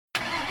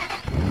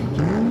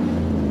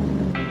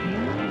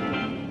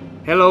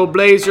Hello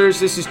Blazers,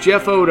 this is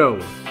Jeff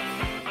Odo.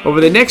 Over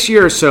the next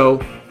year or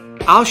so,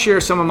 I'll share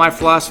some of my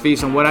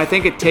philosophies on what I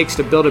think it takes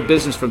to build a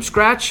business from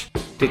scratch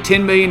to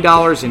 $10 million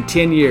in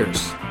 10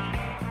 years.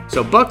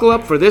 So buckle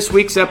up for this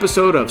week's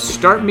episode of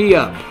Start Me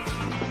Up.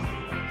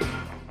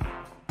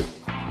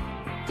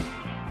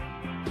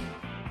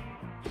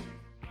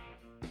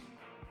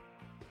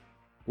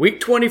 Week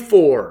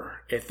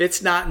 24. If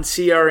it's not in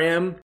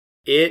CRM,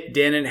 it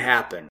didn't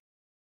happen.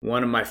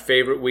 One of my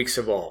favorite weeks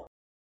of all.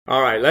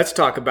 All right, let's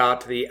talk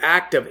about the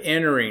act of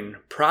entering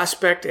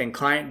prospect and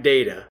client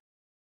data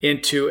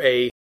into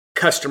a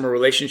customer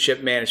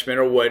relationship management,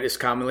 or what is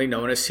commonly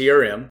known as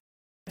CRM.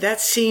 That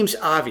seems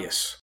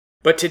obvious,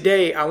 but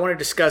today I want to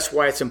discuss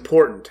why it's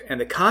important and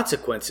the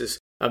consequences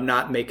of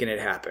not making it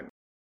happen.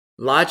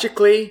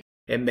 Logically,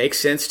 it makes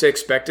sense to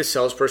expect a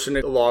salesperson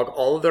to log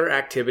all of their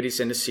activities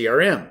into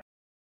CRM.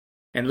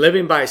 And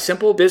living by a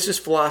simple business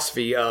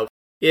philosophy of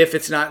if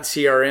it's not in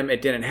CRM,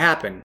 it didn't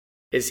happen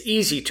is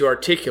easy to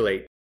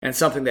articulate and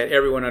something that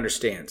everyone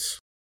understands.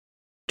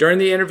 During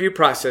the interview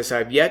process,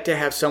 I've yet to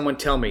have someone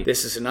tell me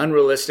this is an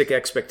unrealistic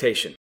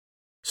expectation.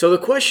 So the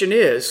question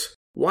is,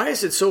 why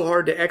is it so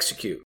hard to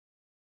execute?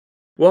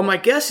 Well, my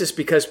guess is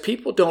because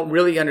people don't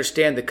really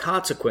understand the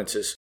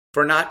consequences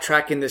for not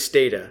tracking this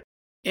data,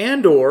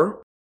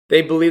 and/or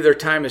they believe their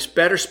time is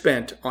better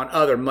spent on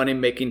other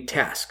money-making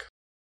tasks.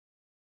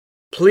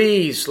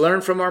 Please learn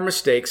from our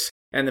mistakes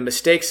and the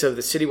mistakes of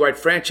the citywide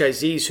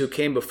franchisees who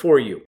came before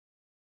you.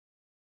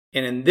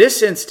 And in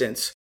this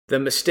instance, the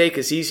mistake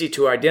is easy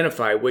to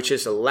identify, which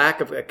is a lack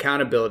of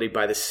accountability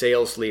by the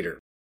sales leader.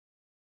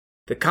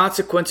 The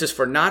consequences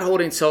for not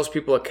holding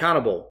salespeople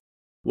accountable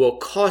will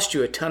cost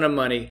you a ton of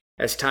money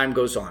as time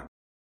goes on.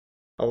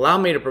 Allow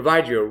me to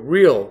provide you a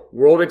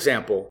real-world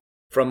example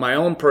from my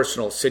own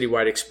personal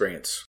citywide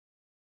experience.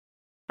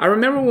 I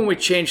remember when we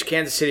changed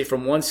Kansas City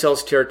from one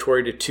sales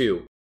territory to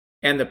two,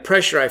 and the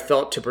pressure I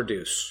felt to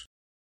produce.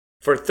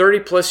 For 30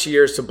 plus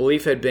years, the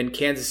belief had been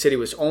Kansas City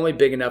was only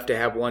big enough to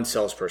have one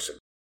salesperson.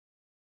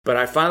 But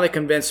I finally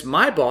convinced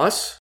my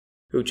boss,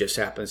 who just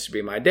happens to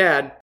be my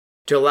dad,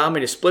 to allow me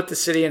to split the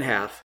city in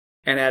half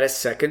and add a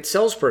second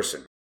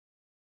salesperson.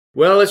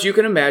 Well, as you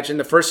can imagine,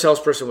 the first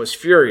salesperson was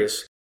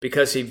furious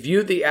because he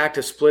viewed the act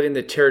of splitting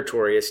the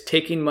territory as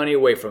taking money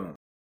away from him.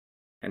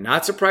 And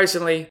not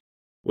surprisingly,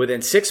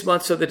 within 6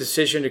 months of the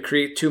decision to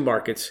create two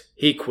markets,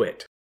 he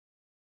quit.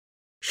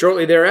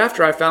 Shortly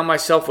thereafter, I found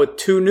myself with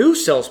two new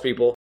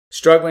salespeople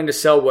struggling to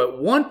sell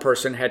what one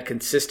person had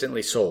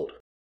consistently sold.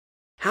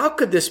 How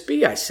could this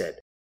be, I said.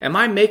 Am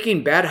I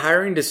making bad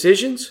hiring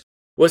decisions?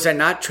 Was I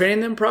not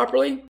training them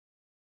properly?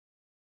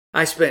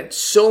 I spent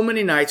so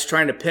many nights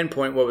trying to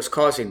pinpoint what was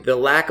causing the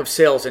lack of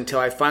sales until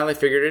I finally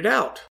figured it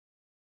out.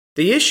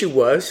 The issue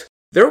was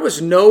there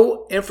was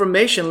no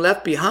information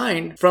left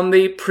behind from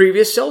the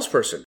previous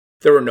salesperson.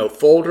 There were no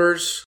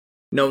folders,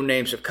 no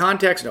names of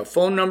contacts, no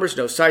phone numbers,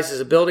 no sizes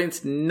of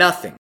buildings,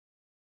 nothing.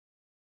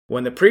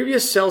 When the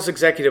previous sales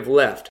executive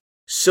left,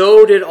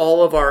 so did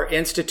all of our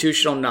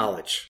institutional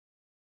knowledge.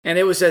 And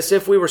it was as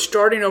if we were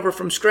starting over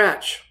from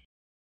scratch.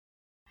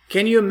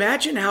 Can you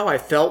imagine how I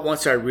felt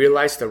once I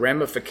realized the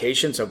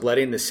ramifications of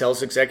letting the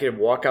sales executive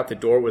walk out the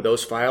door with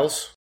those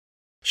files?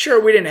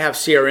 Sure, we didn't have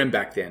CRM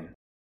back then,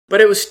 but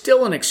it was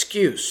still an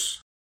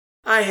excuse.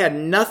 I had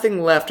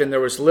nothing left and there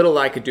was little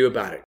I could do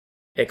about it,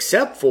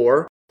 except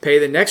for pay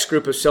the next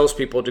group of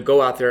salespeople to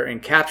go out there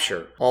and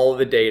capture all of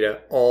the data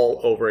all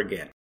over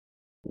again.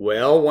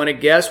 Well, want to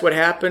guess what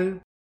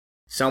happened?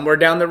 Somewhere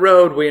down the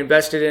road, we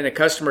invested in a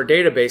customer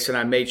database and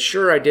I made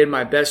sure I did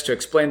my best to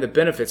explain the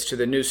benefits to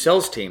the new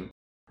sales team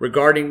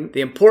regarding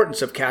the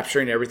importance of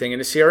capturing everything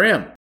in a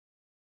CRM.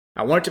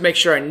 I wanted to make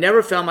sure I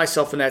never found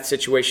myself in that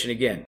situation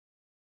again.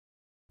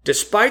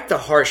 Despite the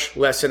harsh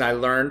lesson I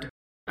learned,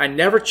 I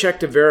never checked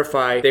to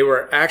verify they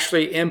were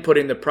actually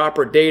inputting the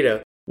proper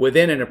data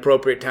within an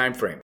appropriate time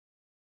frame.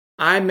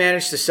 I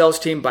managed the sales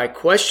team by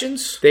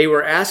questions they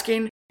were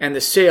asking and the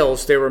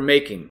sales they were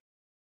making.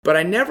 But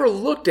I never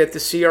looked at the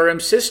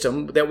CRM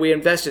system that we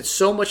invested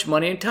so much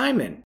money and time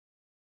in.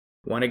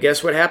 Want to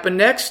guess what happened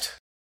next?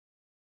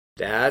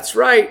 That's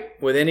right.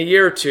 Within a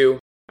year or two,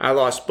 I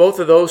lost both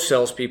of those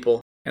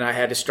salespeople and I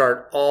had to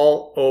start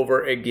all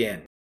over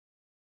again.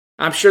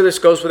 I'm sure this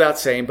goes without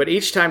saying, but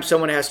each time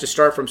someone has to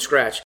start from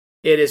scratch,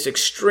 it is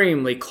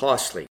extremely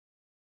costly.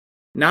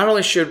 Not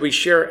only should we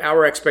share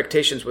our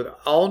expectations with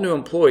all new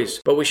employees,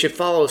 but we should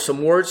follow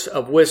some words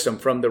of wisdom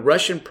from the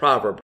Russian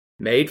proverb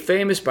made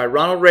famous by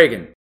Ronald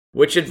Reagan,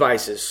 which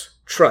advises,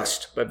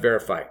 trust but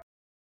verify.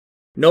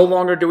 No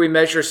longer do we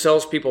measure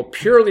salespeople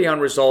purely on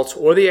results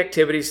or the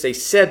activities they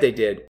said they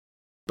did,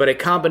 but a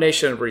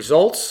combination of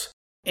results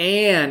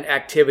and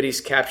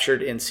activities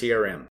captured in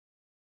CRM.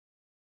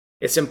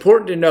 It's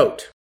important to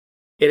note,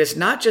 it is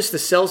not just the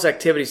sales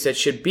activities that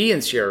should be in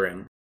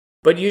CRM,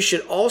 but you should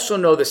also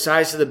know the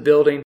size of the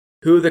building,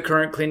 who the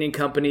current cleaning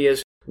company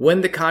is, when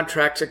the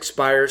contract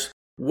expires,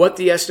 what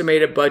the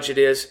estimated budget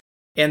is,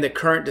 and the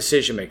current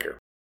decision maker.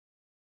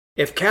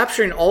 If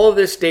capturing all of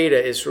this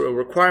data is a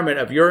requirement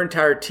of your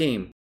entire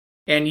team,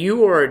 and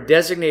you or a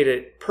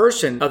designated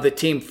person of the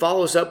team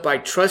follows up by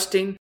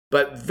trusting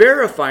but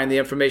verifying the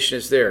information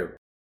is there,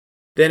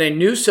 then a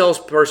new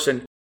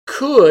salesperson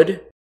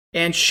could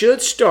and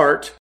should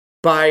start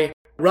by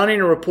running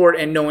a report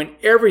and knowing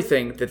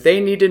everything that they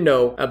need to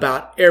know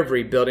about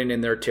every building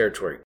in their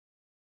territory.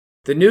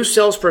 The new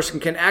salesperson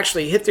can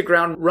actually hit the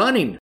ground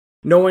running,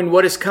 knowing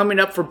what is coming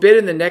up for bid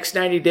in the next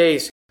 90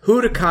 days,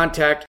 who to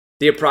contact,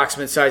 the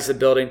approximate size of the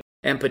building,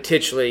 and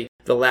potentially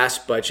the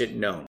last budget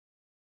known.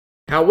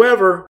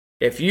 However,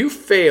 if you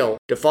fail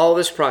to follow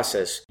this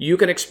process, you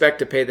can expect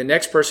to pay the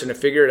next person to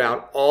figure it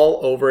out all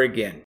over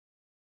again.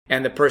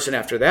 And the person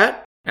after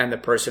that, and the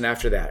person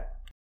after that.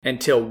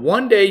 Until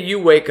one day you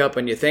wake up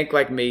and you think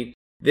like me,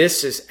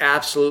 this is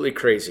absolutely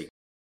crazy.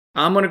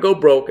 I'm going to go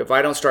broke if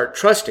I don't start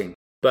trusting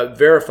but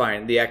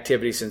verifying the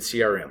activities in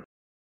CRM.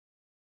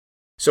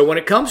 So when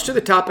it comes to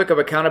the topic of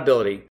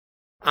accountability,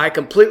 I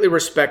completely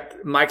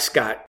respect Mike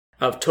Scott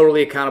of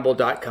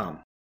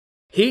TotallyAccountable.com.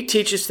 He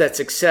teaches that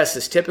success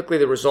is typically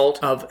the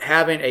result of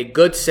having a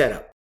good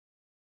setup,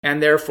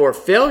 and therefore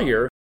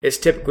failure is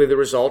typically the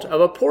result of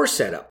a poor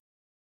setup.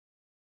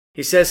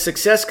 He says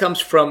success comes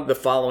from the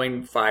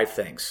following 5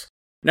 things.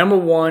 Number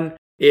 1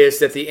 is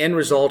that the end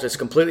result is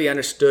completely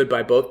understood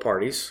by both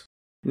parties.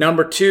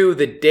 Number 2,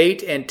 the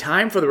date and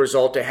time for the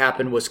result to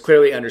happen was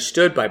clearly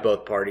understood by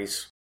both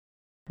parties.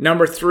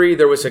 Number 3,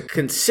 there was a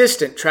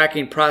consistent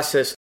tracking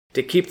process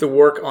to keep the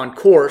work on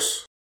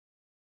course.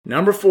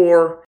 Number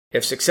 4,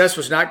 if success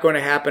was not going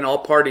to happen, all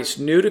parties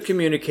knew to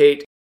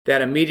communicate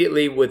that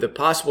immediately with the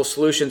possible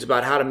solutions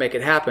about how to make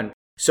it happen,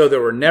 so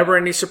there were never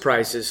any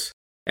surprises.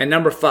 And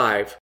number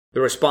 5,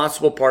 the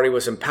responsible party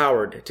was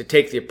empowered to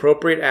take the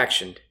appropriate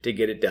action to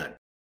get it done.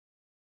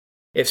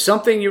 If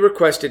something you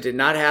requested did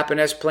not happen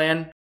as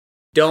planned,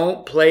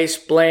 don't place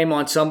blame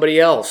on somebody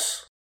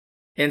else.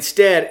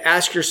 Instead,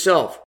 ask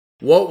yourself,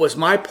 what was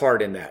my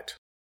part in that?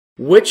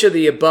 Which of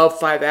the above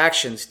 5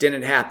 actions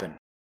didn't happen?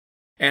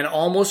 And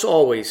almost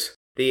always,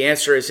 the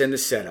answer is in the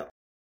setup.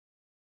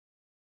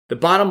 The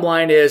bottom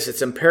line is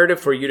it's imperative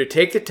for you to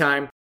take the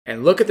time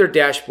and look at their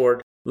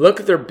dashboard, look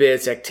at their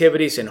bids,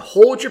 activities, and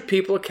hold your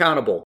people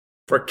accountable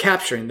for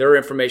capturing their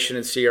information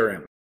in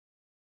CRM.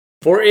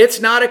 For it's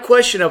not a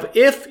question of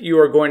if you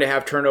are going to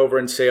have turnover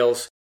in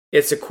sales,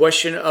 it's a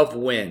question of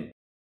when.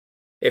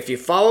 If you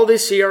follow the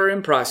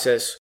CRM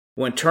process,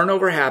 when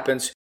turnover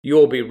happens, you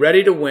will be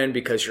ready to win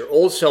because your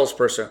old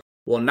salesperson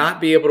will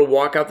not be able to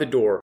walk out the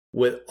door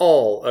with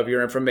all of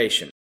your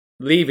information,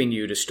 leaving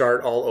you to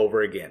start all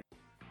over again.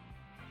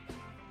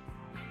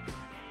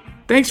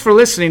 Thanks for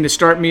listening to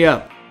Start Me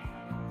Up.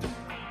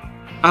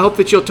 I hope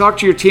that you'll talk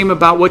to your team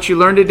about what you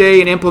learned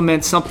today and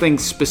implement something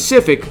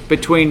specific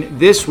between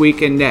this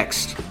week and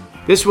next.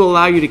 This will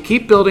allow you to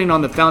keep building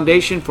on the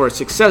foundation for a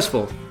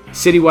successful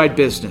citywide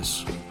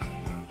business.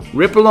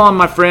 Rip along,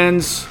 my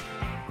friends.